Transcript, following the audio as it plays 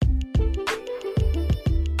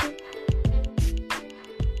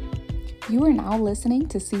You are now listening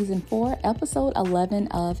to Season 4, Episode 11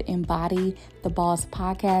 of Embody the Boss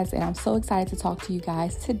podcast, and I'm so excited to talk to you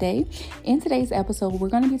guys today. In today's episode, we're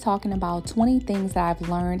going to be talking about 20 things that I've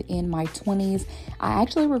learned in my 20s. I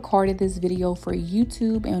actually recorded this video for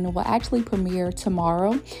YouTube, and it will actually premiere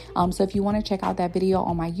tomorrow. So if you want to check out that video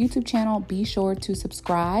on my YouTube channel, be sure to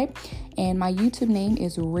subscribe. And my YouTube name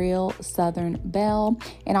is Real Southern Belle,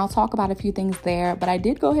 and I'll talk about a few things there. But I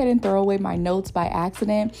did go ahead and throw away my notes by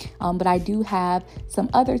accident. But I do have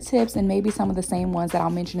some other tips and maybe some of the same ones that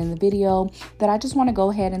I'll mention in the video that I just want to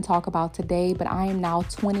go ahead and talk about today. But I am now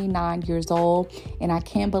 29 years old, and I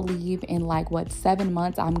can't believe in 7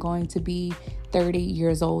 months I'm going to be 30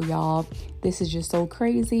 years old, y'all. This is just so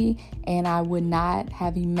crazy, and I would not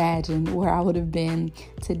have imagined where I would have been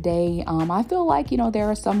today. I feel like, there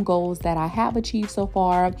are some goals that I have achieved so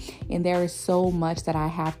far, and there is so much that I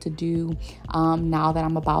have to do now that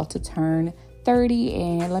I'm about to turn 30.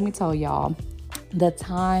 And let me tell y'all, the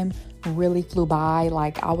time really flew by.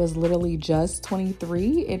 I was literally just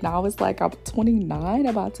 23, and I was I'm 29,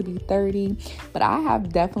 about to be 30. But I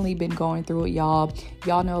have definitely been going through it, y'all.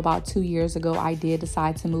 Y'all know about 2 years ago, I did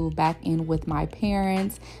decide to move back in with my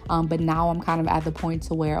parents. But now I'm kind of at the point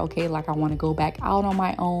to where, I want to go back out on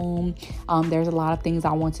my own. There's a lot of things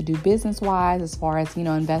I want to do business-wise, as far as,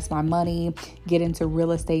 invest my money, get into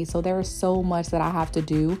real estate. So there is so much that I have to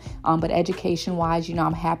do. But education-wise,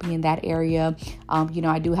 I'm happy in that area.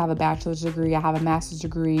 I do have a bachelor's degree, I have a master's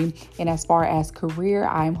degree, and as far as career,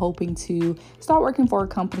 I'm hoping to start working for a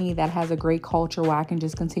company that has a great culture where I can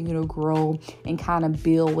just continue to grow and kind of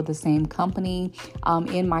build with the same company.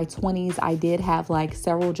 In my 20s, I did have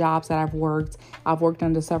several jobs that I've worked. I've worked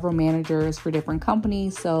under several managers for different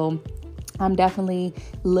companies, so I'm definitely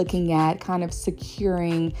looking at kind of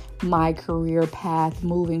securing my career path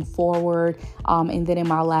moving forward. And then in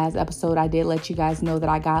my last episode, I did let you guys know that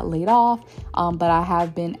I got laid off, but I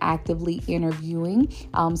have been actively interviewing.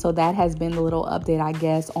 So that has been a little update, I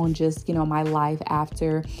guess, on just, my life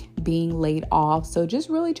after being laid off. So just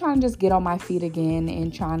really trying to just get on my feet again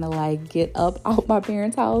and trying to get up out my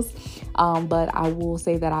parents' house. But I will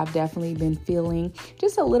say that I've definitely been feeling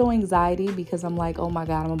just a little anxiety because I'm oh my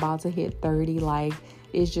God, I'm about to hit 30.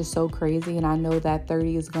 It's just so crazy. And I know that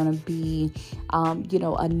 30 is going to be,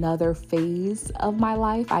 another phase of my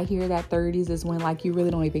life. I hear that 30s is when you really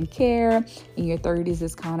don't even care. And your 30s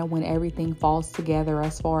is kind of when everything falls together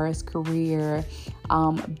as far as career,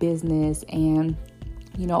 business, and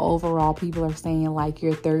overall people are saying your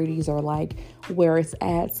 30s are where it's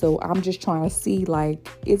at. So I'm just trying to see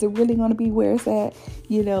is it really going to be where it's at,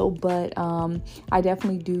 but I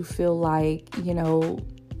definitely do feel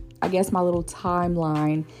I guess my little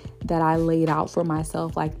timeline that I laid out for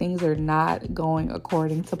myself, things are not going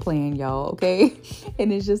according to plan, y'all, okay?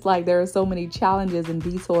 And it's just there are so many challenges and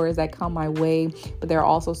detours that come my way, but there are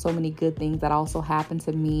also so many good things that also happen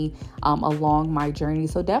to me along my journey.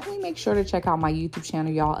 So definitely make sure to check out my YouTube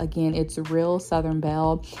channel, y'all. Again, it's Real Southern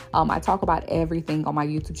Belle. I talk about everything on my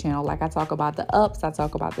YouTube channel. I talk about the ups, I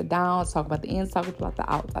talk about the downs, talk about the ins, talk about the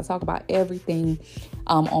outs. I talk about everything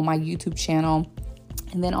on my YouTube channel.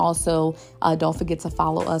 And then also, don't forget to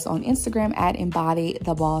follow us on Instagram at Embody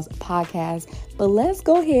the Boss podcast. But let's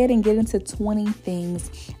go ahead and get into 20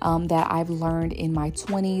 things that I've learned in my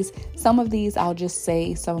 20s. Some of these I'll just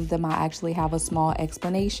say, some of them I actually have a small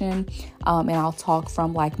explanation, and I'll talk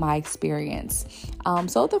from my experience.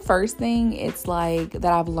 So the first thing it's that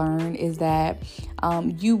I've learned is that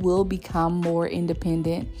you will become more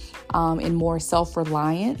independent and more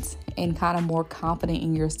self-reliant and kind of more confident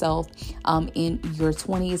in yourself in your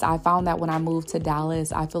 20s. I found that when I moved to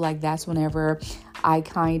Dallas, I feel that's whenever I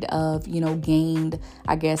kind of, gained,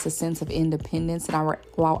 I guess, a sense of independence, and I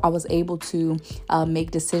was able to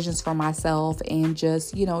make decisions for myself and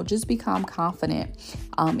just become confident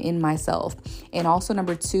in myself. And also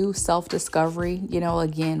number 2, self-discovery.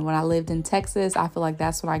 Again, when I lived in Texas, I feel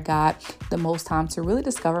that's when I got the most time to really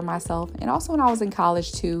discover myself. And also when I was in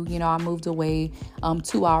college too, I moved away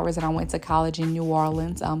 2 hours and I went to college in New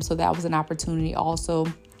Orleans. So that was an opportunity also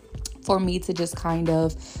for me to just kind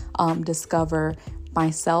of discover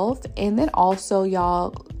myself. And then also,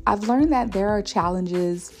 y'all, I've learned that there are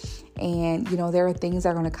challenges and, there are things that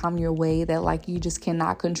are going to come your way that you just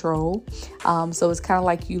cannot control. So it's kind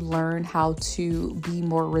of you learn how to be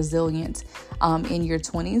more resilient in your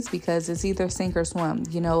 20s because it's either sink or swim.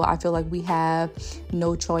 I feel we have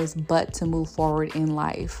no choice but to move forward in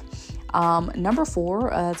life. Number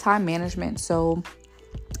 4, time management. So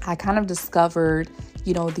I kind of discovered,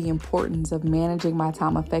 the importance of managing my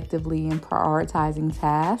time effectively and prioritizing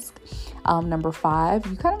tasks. Number 5,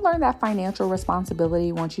 you kind of learn that financial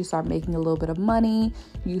responsibility once you start making a little bit of money.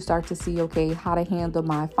 You start to see, okay, how to handle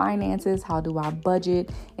my finances, how do I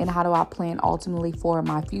budget, and how do I plan ultimately for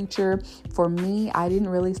my future. For me, I didn't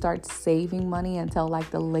really start saving money until like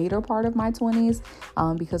the later part of my 20s,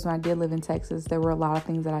 because when I did live in Texas, there were a lot of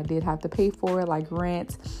things that I did have to pay for, like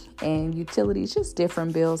rent and utilities, just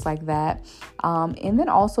different bills like that. And then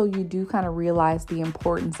also you do kind of realize the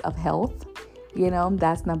importance of health.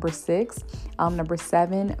 That's number 6. Number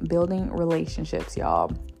 7, building relationships,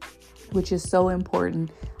 y'all, which is so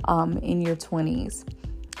important in your 20s.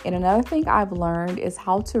 And another thing I've learned is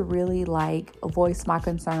how to really voice my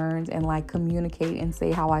concerns and communicate and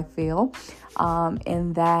say how I feel.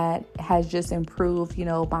 And that has just improved,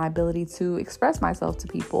 my ability to express myself to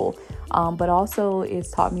people. But also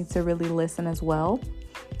it's taught me to really listen as well.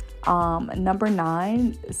 Number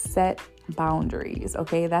 9, set boundaries.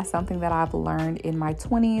 Okay, that's something that I've learned in my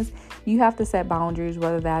 20s. You have to set boundaries,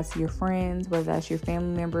 whether that's your friends, whether that's your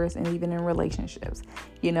family members, and even in relationships.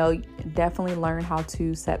 Definitely learn how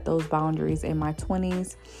to set those boundaries in my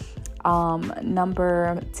 20s.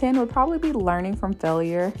 Number 10 would probably be learning from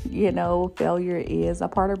failure. Failure is a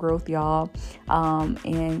part of growth, y'all,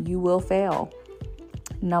 and you will fail.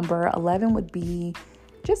 Number 11 would be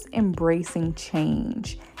just embracing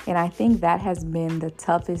change. And I think that has been the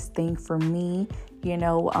toughest thing for me,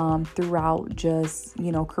 throughout just,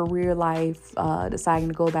 career life, deciding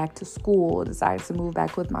to go back to school, deciding to move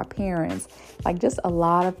back with my parents. Just a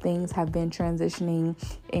lot of things have been transitioning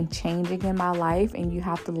and changing in my life. And you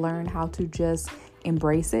have to learn how to just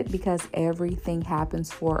embrace it, because everything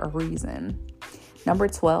happens for a reason. Number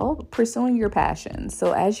 12, pursuing your passions.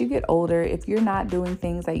 So as you get older, if you're not doing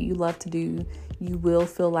things that you love to do, you will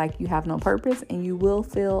feel like you have no purpose and you will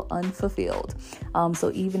feel unfulfilled.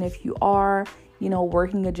 So even if you are,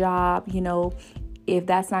 working a job, if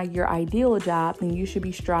that's not your ideal job, then you should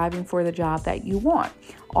be striving for the job that you want.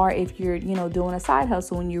 Or if you're, doing a side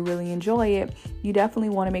hustle and you really enjoy it, you definitely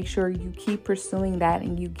want to make sure you keep pursuing that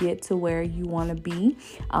and you get to where you want to be.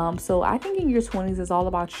 So I think in your 20s, it's all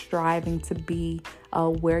about striving to be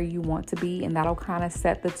where you want to be, and that'll kind of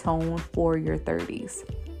set the tone for your 30s.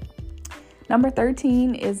 Number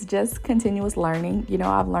 13 is just continuous learning.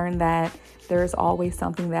 I've learned that there's always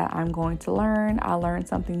something that I'm going to learn. I learn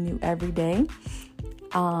something new every day.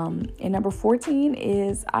 And number 14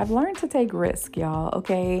 is I've learned to take risk, y'all.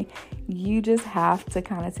 Okay. You just have to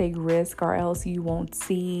kind of take risk, or else you won't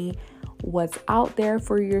see what's out there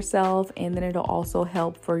for yourself. And then it'll also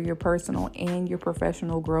help for your personal and your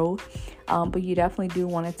professional growth. But you definitely do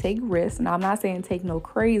want to take risks. And I'm not saying take no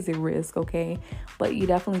crazy risk. Okay. But you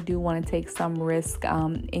definitely do want to take some risk,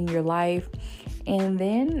 in your life. And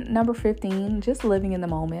then number 15, just living in the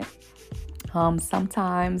moment.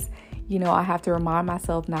 Sometimes, I have to remind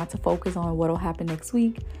myself not to focus on what will happen next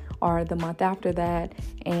week or the month after that.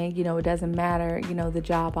 And, it doesn't matter, the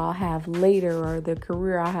job I'll have later or the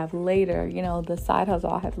career I'll have later, the side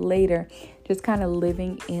hustle I'll have later, just kind of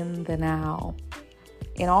living in the now.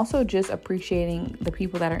 And also just appreciating the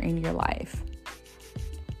people that are in your life.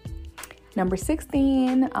 Number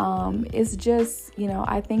 16 is just,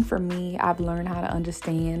 I think for me, I've learned how to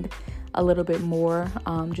understand a little bit more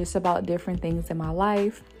just about different things in my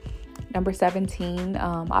life. Number 17,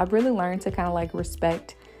 I've really learned to kind of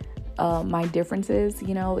respect my differences,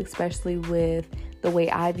 especially with the way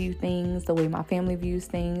I view things, the way my family views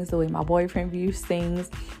things, the way my boyfriend views things.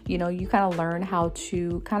 You kind of learn how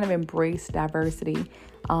to kind of embrace diversity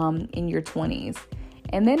in your 20s.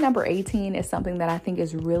 And then number 18 is something that I think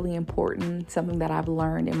is really important, something that I've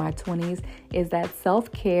learned in my 20s, is that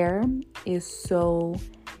self-care is so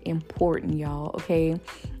important, y'all, okay?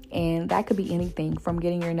 And that could be anything from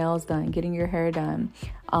getting your nails done, getting your hair done,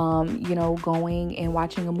 going and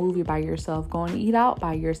watching a movie by yourself, going to eat out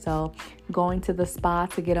by yourself, going to the spa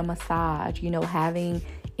to get a massage, having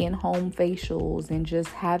in-home facials, and just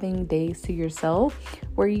having days to yourself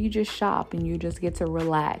where you just shop and you just get to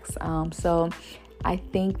relax. So I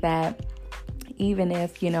think that even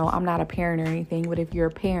if, I'm not a parent or anything, but if you're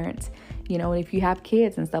a parent, and if you have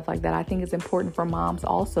kids and stuff like that, I think it's important for moms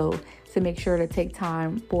also to make sure to take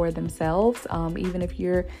time for themselves. Even if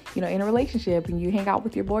you're, in a relationship and you hang out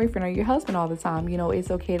with your boyfriend or your husband all the time,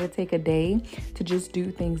 it's okay to take a day to just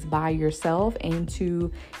do things by yourself and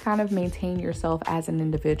to kind of maintain yourself as an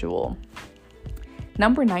individual.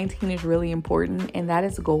 Number 19 is really important, and that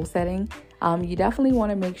is goal setting. You definitely want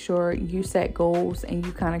to make sure you set goals and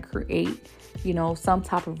you kind of create, some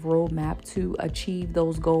type of roadmap to achieve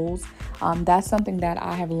those goals. That's something that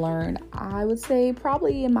I have learned, I would say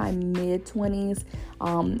probably in my mid-20s.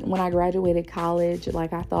 When I graduated college,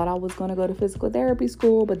 like I thought I was going to go to physical therapy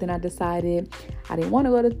school, but then I decided I didn't want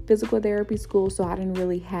to go to physical therapy school. So I didn't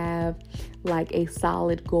really have like a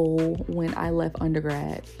solid goal when I left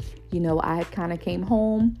undergrad. I had kind of came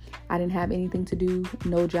home. I didn't have anything to do,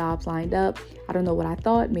 no jobs lined up. I don't know what I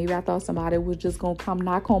thought. Maybe I thought somebody was just going to come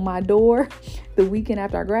knock on my door the weekend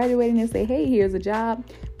after I graduated and say, hey, here's a job.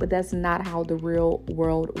 But that's not how the real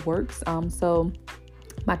world works. So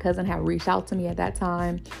my cousin had reached out to me at that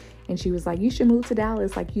time, and she was like, you should move to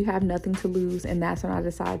Dallas. Like, you have nothing to lose. And that's when I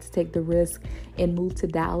decided to take the risk and move to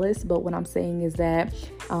Dallas. But what I'm saying is that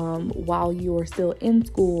while you are still in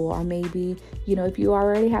school, or maybe, if you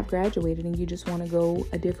already have graduated and you just want to go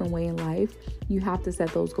a different way in life, you have to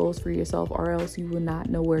set those goals for yourself, or else you will not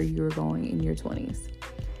know where you're going in your 20s.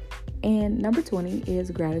 And number 20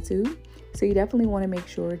 is gratitude. So you definitely want to make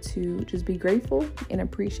sure to just be grateful and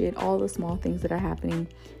appreciate all the small things that are happening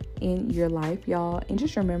in your life, y'all. And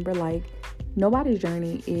just remember, like, nobody's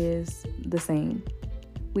journey is the same.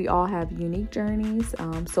 We all have unique journeys.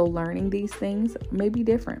 So learning these things may be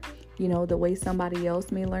different. The way somebody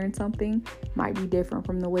else may learn something might be different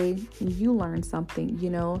from the way you learn something.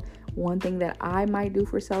 One thing that I might do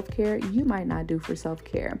for self-care, you might not do for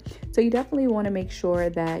self-care. So you definitely want to make sure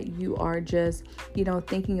that you are just,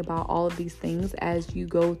 thinking about all of these things as you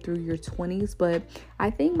go through your 20s. But I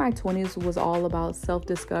think my 20s was all about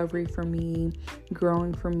self-discovery for me,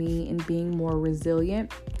 growing for me, and being more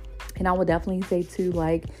resilient. And I would definitely say too,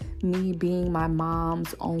 like, me being my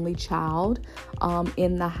mom's only child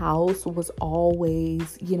in the house was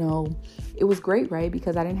always, it was great, right?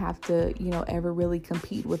 Because I didn't have to, ever really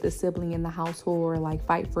compete with a sibling in the household or like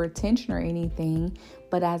fight for attention or anything.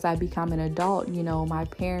 But as I become an adult, my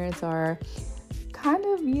parents are kind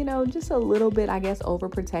of, just a little bit, I guess,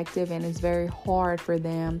 overprotective, and it's very hard for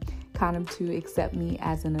them kind of to accept me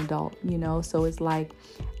as an adult, so it's like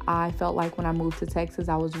I felt like when I moved to Texas,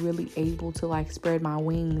 I was really able to like spread my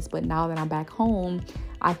wings. But now that I'm back home,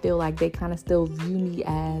 I feel like they kind of still view me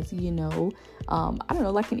as, I don't know,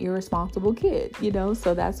 like an irresponsible kid,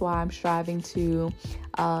 so that's why I'm striving to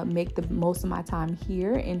make the most of my time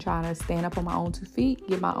here and trying to stand up on my own 2 feet,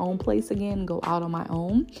 get my own place again, go out on my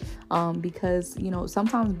own, because,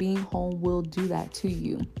 sometimes being home will do that to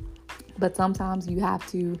you. But sometimes you have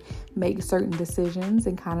to make certain decisions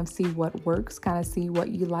and kind of see what works, kind of see what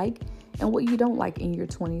you like and what you don't like in your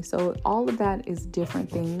 20s. So all of that is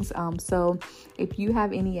different things. So if you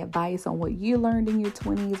have any advice on what you learned in your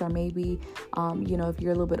 20s, or maybe, if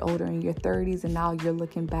you're a little bit older in your 30s and now you're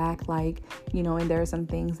looking back, like, and there are some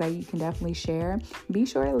things that you can definitely share, be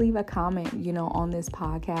sure to leave a comment, on this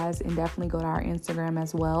podcast, and definitely go to our Instagram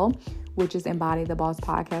as well, which is Embody the Boss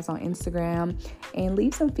Podcast on Instagram, and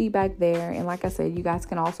leave some feedback there. And like I said, you guys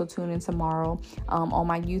can also tune in tomorrow on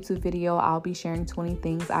my YouTube video. I'll be sharing 20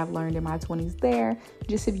 things I've learned in my 20s there,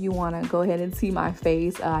 just if you want to go ahead and see my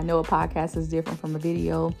face. I know a podcast is different from a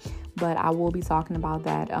video, but I will be talking about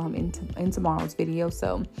that in tomorrow's video.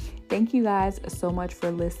 So thank you guys so much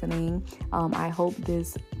for listening. I hope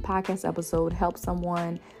this podcast episode helped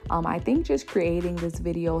someone. I think just creating this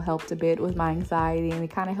video helped a bit with my anxiety, and it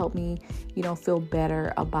kind of helped me, feel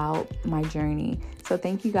better about my journey. So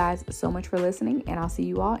thank you guys so much for listening, and I'll see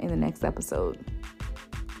you all in the next episode.